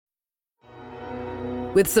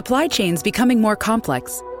With supply chains becoming more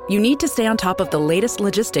complex, you need to stay on top of the latest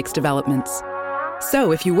logistics developments.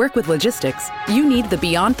 So if you work with logistics, you need the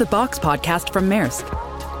Beyond the Box podcast from Maersk.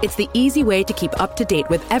 It's the easy way to keep up to date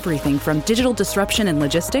with everything from digital disruption in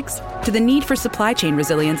logistics to the need for supply chain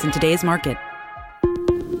resilience in today's market.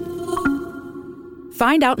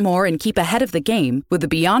 Find out more and keep ahead of the game with the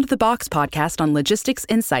Beyond the Box podcast on logistics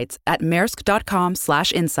insights at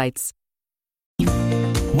maersk.com/insights.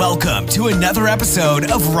 Welcome to another episode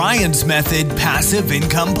of Ryan's Method Passive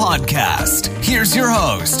Income Podcast. Here's your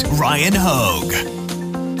host, Ryan Hogue.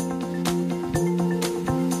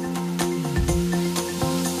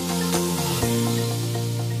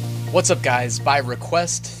 What's up, guys? By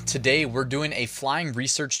request, today we're doing a flying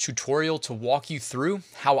research tutorial to walk you through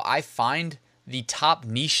how I find the top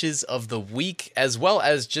niches of the week, as well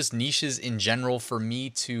as just niches in general for me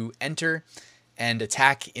to enter and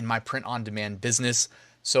attack in my print-on-demand business.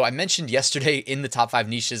 So I mentioned yesterday in the top 5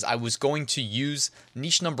 niches, I was going to use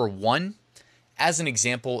niche number 1 as an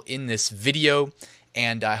example in this video,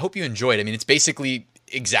 and I hope you enjoyed. I mean, it's basically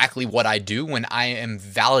exactly what I do when I am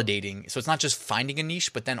validating. So it's not just finding a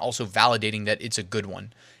niche, but then also validating that it's a good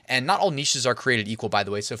one. And not all niches are created equal, by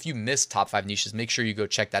the way. So if you missed top 5 niches, make sure you go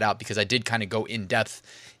check that out, because I did kind of go in depth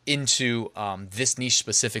into this niche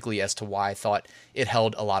specifically as to why I thought it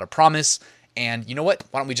held a lot of promise. And you know what?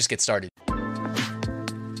 Why don't we just get started?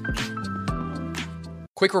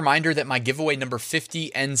 Quick reminder that my giveaway number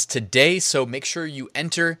 50 ends today, so make sure you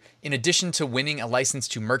enter. In addition to winning a license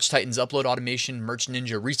to Merch Titans upload automation, Merch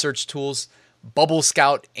Ninja research tools, Bubble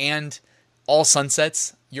Scout, and all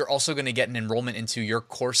sunsets, you're also going to get an enrollment into your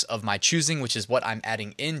course of my choosing, which is what I'm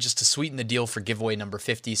adding in just to sweeten the deal for giveaway number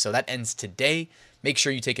 50. So that ends today. Make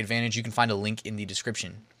sure you take advantage. You can find a link in the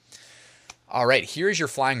description. All right, here's your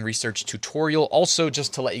flying research tutorial. Also,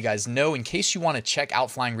 just to let you guys know, in case you want to check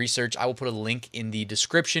out flying research, I will put a link in the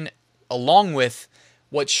description along with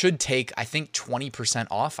what should take, I think, 20%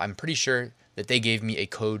 off. I'm pretty sure that they gave me a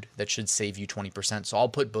code that should save you 20%. So I'll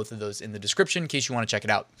put both of those in the description in case you want to check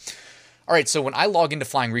it out. All right, so when I log into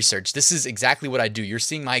flying research, this is exactly what I do. You're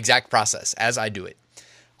seeing my exact process as I do it.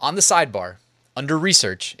 On the sidebar, under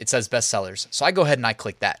research, it says bestsellers. So I go ahead and I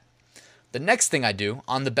click that. The next thing I do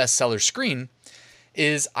on the bestseller screen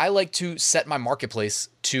is I like to set my marketplace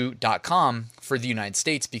to .com for the United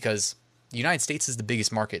States, because the United States is the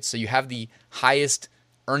biggest market. So you have the highest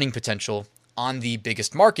earning potential on the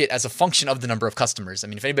biggest market as a function of the number of customers. I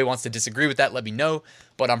mean, if anybody wants to disagree with that, let me know.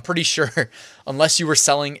 But I'm pretty sure unless you were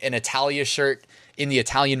selling an Italia shirt in the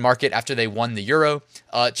Italian market after they won the Euro,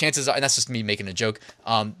 chances are, and that's just me making a joke,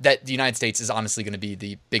 that the United States is honestly going to be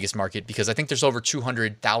the biggest market, because I think there's over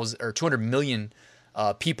 200,000 or 200 million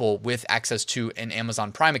people with access to an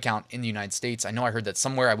Amazon Prime account in the United States. I know I heard that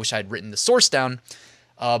somewhere. I wish I had written the source down,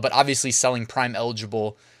 but obviously selling Prime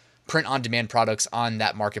eligible print-on-demand products on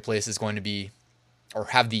that marketplace is going to be, or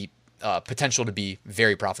have the potential to be,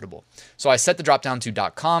 very profitable. So I set the drop down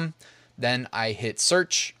to .com, then I hit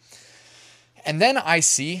search, and then I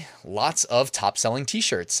see lots of top-selling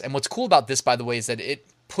t-shirts. And what's cool about this, by the way, is that it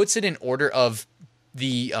puts it in order of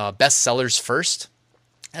the best sellers first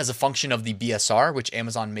as a function of the BSR, which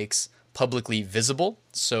Amazon makes publicly visible.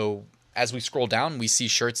 So as we scroll down, we see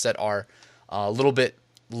shirts that are a little bit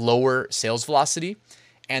lower sales velocity.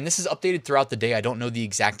 And this is updated throughout the day. I don't know the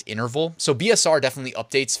exact interval. So BSR definitely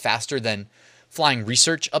updates faster than flying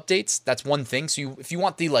research updates. That's one thing. So if you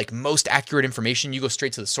want the most accurate information, you go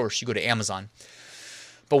straight to the source. You go to Amazon.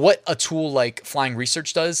 But what a tool like flying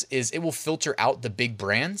research does is it will filter out the big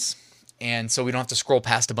brands. And so we don't have to scroll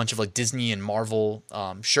past a bunch of Disney and Marvel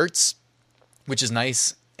shirts, which is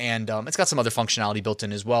nice. And it's got some other functionality built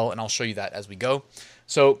in as well. And I'll show you that as we go.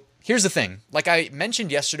 So here's the thing. Like I mentioned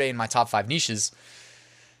yesterday in my top 5 niches,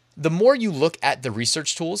 the more you look at the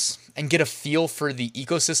research tools and get a feel for the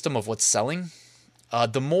ecosystem of what's selling,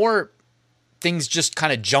 the more things just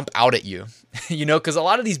kind of jump out at you, because a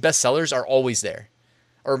lot of these bestsellers are always there.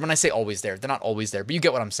 Or when I say always there, they're not always there, but you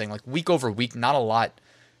get what I'm saying. Week over week, not a lot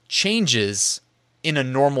changes in a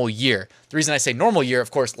normal year. The reason I say normal year,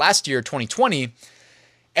 of course, last year, 2020,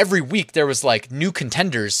 every week there was new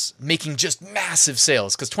contenders making just massive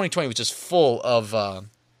sales, because 2020 was just full of,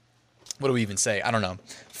 what do we even say? I don't know.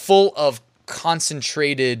 Full of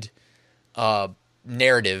concentrated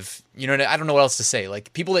narrative. I don't know what else to say.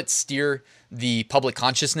 People that steer the public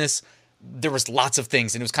consciousness, there was lots of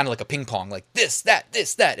things, and it was kind of like a ping pong, this, that,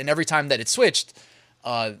 and every time that it switched,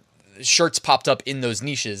 shirts popped up in those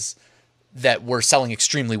niches that were selling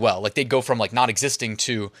extremely well. They'd go from not existing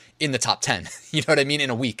to in the top 10, you know what I mean, in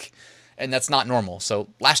a week. And that's not normal. So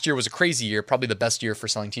last year was a crazy year, probably the best year for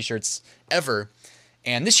selling t-shirts ever.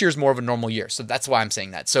 And this year is more of a normal year. So that's why I'm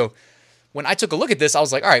saying that. So when I took a look at this, I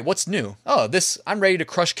was like, all right, what's new? Oh, this I'm Ready to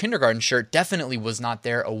Crush Kindergarten shirt definitely was not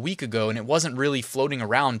there a week ago, and it wasn't really floating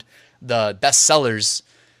around the best sellers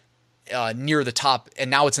near the top, and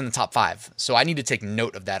now it's in the top 5. So I need to take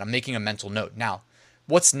note of that. I'm making a mental note. Now,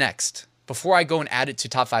 what's next? Before I go and add it to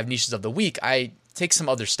top 5 niches of the week, I take some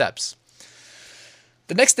other steps.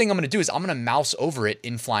 The next thing I'm going to do is I'm going to mouse over it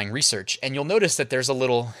in Flying Research, and you'll notice that there's a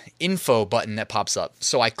little info button that pops up.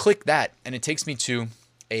 So I click that, and it takes me to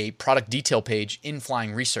a product detail page in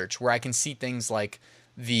Flying Research where I can see things like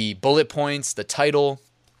the bullet points, the title,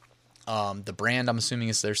 the brand I'm assuming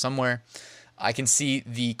is there somewhere. I can see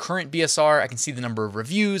the current BSR. I can see the number of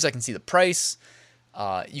reviews. I can see the price.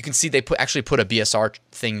 You can see they actually put a BSR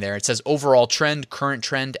thing there. It says overall trend, current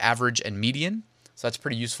trend, average, and median. So that's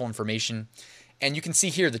pretty useful information. And you can see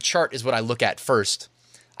here the chart is what I look at first.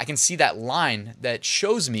 I can see that line that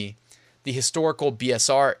shows me the historical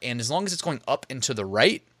BSR, and as long as it's going up and to the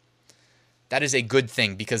right, that is a good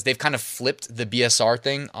thing because they've kind of flipped the BSR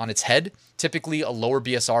thing on its head. Typically, a lower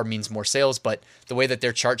BSR means more sales, but the way that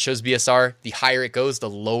their chart shows BSR, the higher it goes, the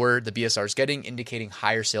lower the BSR is getting, indicating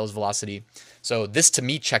higher sales velocity. So this to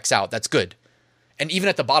me checks out. That's good. And even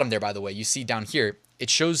at the bottom there, by the way, you see down here,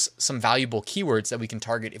 it shows some valuable keywords that we can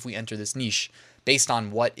target if we enter this niche based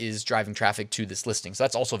on what is driving traffic to this listing. So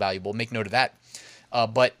that's also valuable. Make note of that.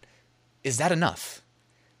 But is that enough?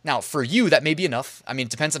 Now, for you, that may be enough. I mean,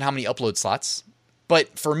 it depends on how many upload slots.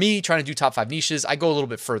 But for me, trying to do top 5 niches, I go a little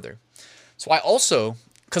bit further. So I also,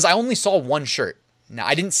 because I only saw one shirt. Now,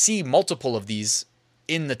 I didn't see multiple of these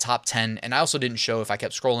in the top 10. And I also didn't show if I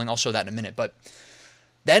kept scrolling. I'll show that in a minute. But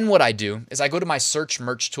then what I do is I go to my search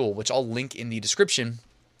merch tool, which I'll link in the description.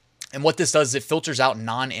 And what this does is it filters out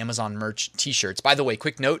non-Amazon merch t-shirts. By the way,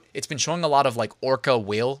 quick note, it's been showing a lot of like orca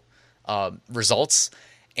whale results.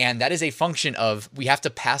 And that is a function of we have to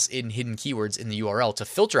pass in hidden keywords in the URL to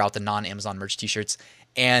filter out the non-Amazon merch t-shirts.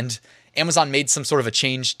 And Amazon made some sort of a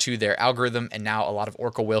change to their algorithm, and now a lot of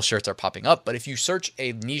orca whale shirts are popping up. But if you search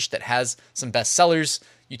a niche that has some best sellers,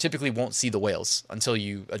 you typically won't see the whales until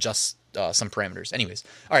you adjust some parameters. Anyways,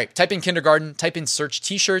 all right, type in kindergarten, type in search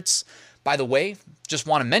t-shirts. By the way, just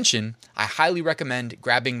want to mention, I highly recommend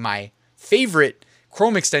grabbing my favorite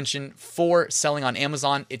Chrome extension for selling on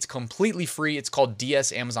Amazon. It's completely free. It's called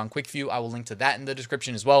DS Amazon Quick View. I will link to that in the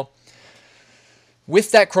description as well.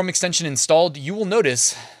 With that Chrome extension installed, you will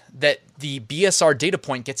notice that the BSR data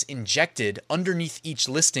point gets injected underneath each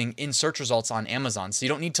listing in search results on Amazon. So you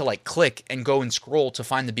don't need to like click and go and scroll to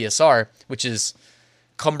find the BSR, which is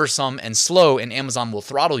cumbersome and slow, and Amazon will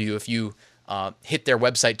throttle you if you hit their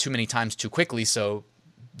website too many times too quickly. So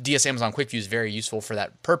DS Amazon Quick View is very useful for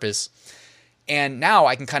that purpose. And now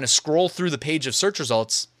I can kind of scroll through the page of search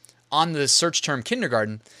results on the search term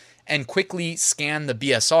kindergarten and quickly scan the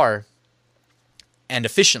BSR and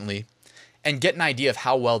efficiently and get an idea of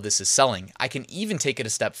how well this is selling. I can even take it a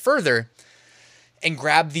step further and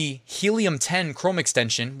grab the Helium 10 Chrome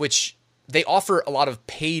extension, which they offer a lot of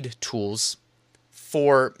paid tools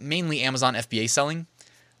for mainly Amazon FBA selling.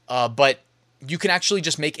 But you can actually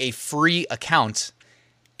just make a free account.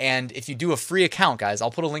 And if you do a free account, guys, I'll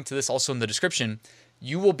put a link to this also in the description.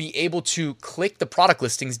 You will be able to click the product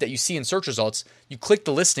listings that you see in search results. You click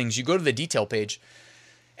the listings, you go to the detail page,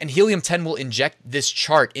 and Helium 10 will inject this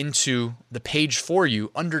chart into the page for you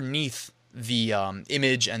underneath the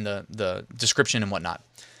image and the description and whatnot.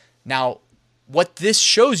 Now, what this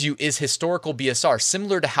shows you is historical BSR,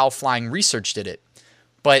 similar to how Flying Research did it.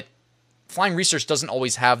 But Flying Research doesn't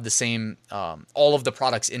always have the same, all of the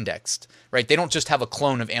products indexed, right? They don't just have a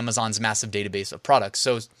clone of Amazon's massive database of products.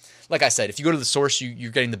 So like I said, if you go to the source,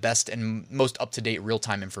 you're getting the best and most up-to-date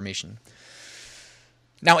real-time information.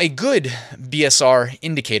 Now, a good BSR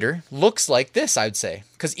indicator looks like this, I would say,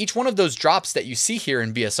 because each one of those drops that you see here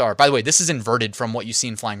in BSR, by the way, this is inverted from what you see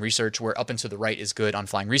in Flying Research, where up and to the right is good on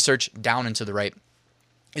Flying Research, down and to the right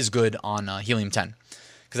is good on Helium 10,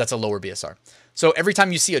 because that's a lower BSR. So every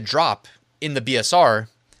time you see a drop in the BSR,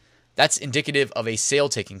 that's indicative of a sale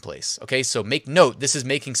taking place. Okay, so make note, this is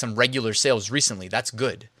making some regular sales recently. That's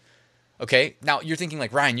good. Okay, now you're thinking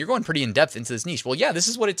like, Ryan, you're going pretty in depth into this niche. Well, yeah, this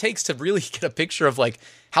is what it takes to really get a picture of like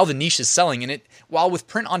how the niche is selling. And while with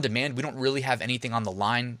print on demand, we don't really have anything on the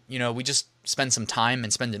line. You know, we just spend some time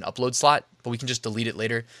and spend an upload slot, but we can just delete it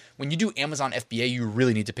later. When you do Amazon FBA, you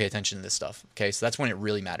really need to pay attention to this stuff. Okay, so that's when it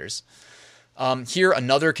really matters. Here,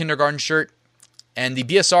 another kindergarten shirt, and the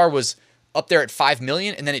BSR was up there at 5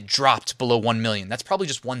 million, and then it dropped below 1 million. That's probably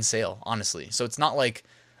just one sale, honestly. So it's not like,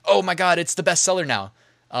 oh my God, it's the best seller now.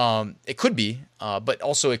 It could be, but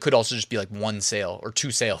also it could also just be like one sale or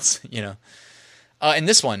two sales, you know. And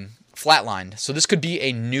this one, flatlined. So this could be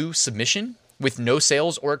a new submission with no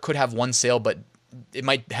sales, or it could have one sale, but it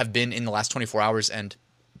might have been in the last 24 hours and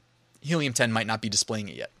Helium 10 might not be displaying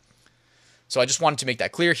it yet. So I just wanted to make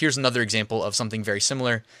that clear. Here's another example of something very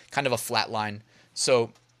similar, kind of a flat line.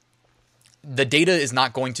 So the data is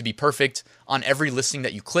not going to be perfect on every listing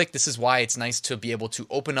that you click. This is why it's nice to be able to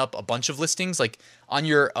open up a bunch of listings. Like on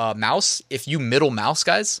your mouse, if you middle mouse,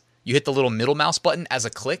 guys, you hit the little middle mouse button as a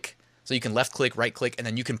click. So you can left click, right click, and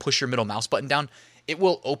then you can push your middle mouse button down. It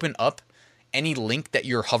will open up any link that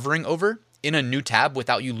you're hovering over in a new tab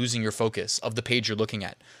without you losing your focus of the page you're looking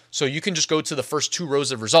at. So you can just go to the first 2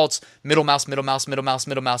 rows of results, middle mouse, middle mouse, middle mouse,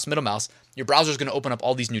 middle mouse, middle mouse. Your browser is going to open up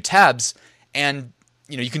all these new tabs, and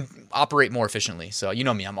you can operate more efficiently. So you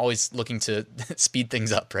know me, I'm always looking to speed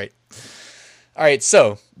things up, right? All right,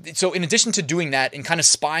 so in addition to doing that and kind of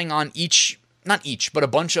spying on but a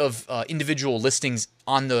bunch of individual listings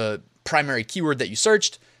on the primary keyword that you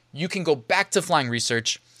searched, you can go back to Flying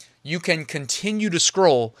Research. You can continue to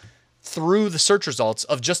scroll through the search results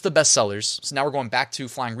of just the best sellers. So now we're going back to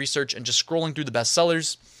Flying Research and just scrolling through the best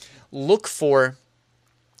sellers. Look for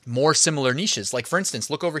more similar niches. Like for instance,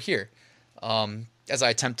 look over here. As I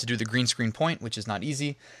attempt to do the green screen point, which is not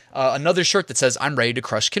easy. Another shirt that says, "I'm ready to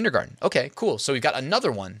crush kindergarten." Okay, cool. So we've got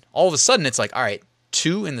another one. All of a sudden it's like, all right,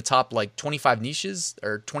 2 in the top like 25 niches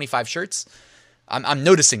or 25 shirts. I'm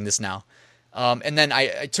noticing this now. And then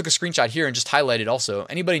I took a screenshot here and just highlighted also.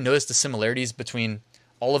 Anybody notice the similarities between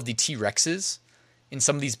all of the T-Rexes in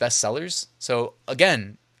some of these best sellers? So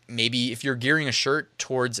again, maybe if you're gearing a shirt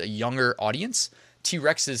towards a younger audience,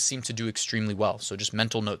 T-Rexes seem to do extremely well. So just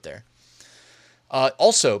mental note there.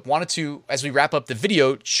 Also, wanted to, as we wrap up the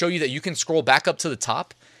video, show you that you can scroll back up to the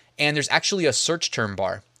top and there's actually a search term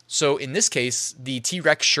bar. So in this case, the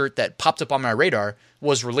T-Rex shirt that popped up on my radar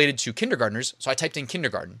was related to kindergartners. So I typed in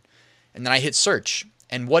kindergarten and then I hit search.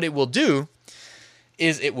 And what it will do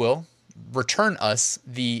is it will return us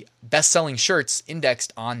the best-selling shirts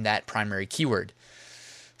indexed on that primary keyword.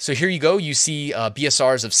 So here you go. You see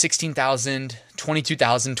BSRs of 16,000,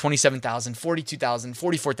 22,000, 27,000, 42,000,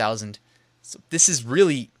 44,000. So this is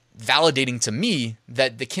really validating to me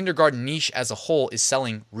that the kindergarten niche as a whole is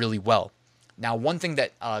selling really well. Now, one thing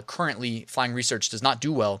that currently Flying Research does not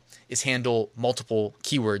do well is handle multiple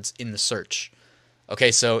keywords in the search.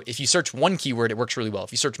 Okay, so if you search one keyword, it works really well.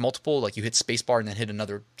 If you search multiple, like you hit spacebar and then hit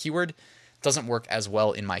another keyword, it doesn't work as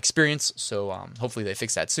well in my experience. So hopefully they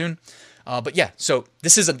fix that soon. But yeah, so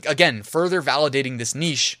this is, again, further validating this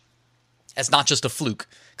niche as not just a fluke.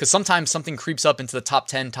 Because sometimes something creeps up into the top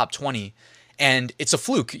 10, top 20, and it's a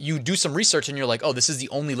fluke. You do some research and you're like, oh, this is the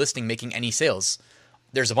only listing making any sales.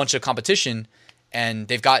 There's a bunch of competition and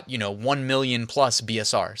they've got, 1 million plus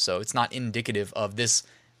BSR. So it's not indicative of this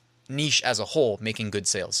niche as a whole making good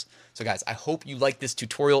sales. So guys, I hope you like this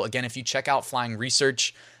tutorial. Again, if you check out Flying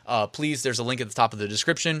Research, please, there's a link at the top of the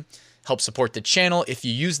description. Help support the channel. If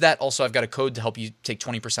you use that, also I've got a code to help you take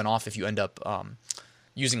 20% off if you end up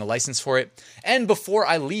using a license for it. And before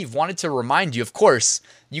I leave, wanted to remind you, of course,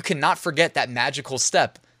 you cannot forget that magical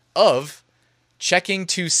step of checking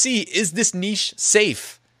to see, is this niche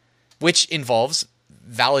safe? Which involves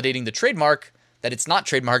validating the trademark, that it's not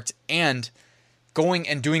trademarked, and going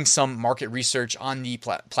and doing some market research on the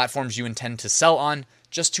platforms you intend to sell on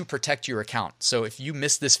just to protect your account. So if you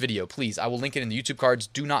missed this video, please, I will link it in the YouTube cards.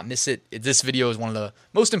 Do not miss it. This video is one of the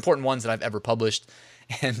most important ones that I've ever published.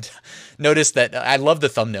 And notice that I love the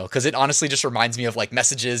thumbnail because it honestly just reminds me of like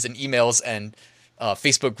messages and emails and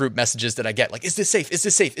Facebook group messages that I get. Like, is this safe? Is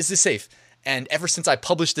this safe? Is this safe? And ever since I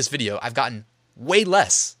published this video, I've gotten way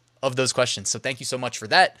less of those questions. So thank you so much for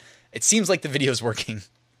that. It seems like the video is working.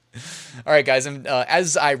 All right, guys. And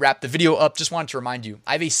as I wrap the video up, just wanted to remind you,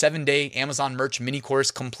 I have a 7-day Amazon merch mini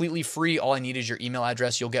course completely free. All I need is your email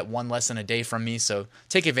address. You'll get 1 lesson a day from me. So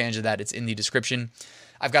take advantage of that. It's in the description.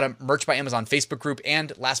 I've got a Merch by Amazon Facebook group,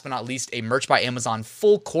 and last but not least, a Merch by Amazon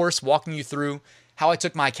full course walking you through how I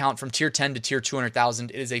took my account from tier 10 to tier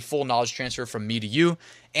 200,000. It is a full knowledge transfer from me to you.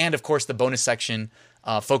 And of course, the bonus section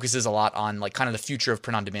focuses a lot on like kind of the future of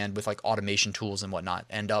print on demand with like automation tools and whatnot,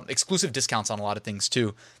 and exclusive discounts on a lot of things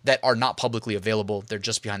too that are not publicly available. They're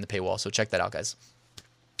just behind the paywall. So check that out, guys.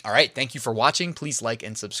 All right. Thank you for watching. Please like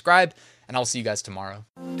and subscribe, and I'll see you guys tomorrow.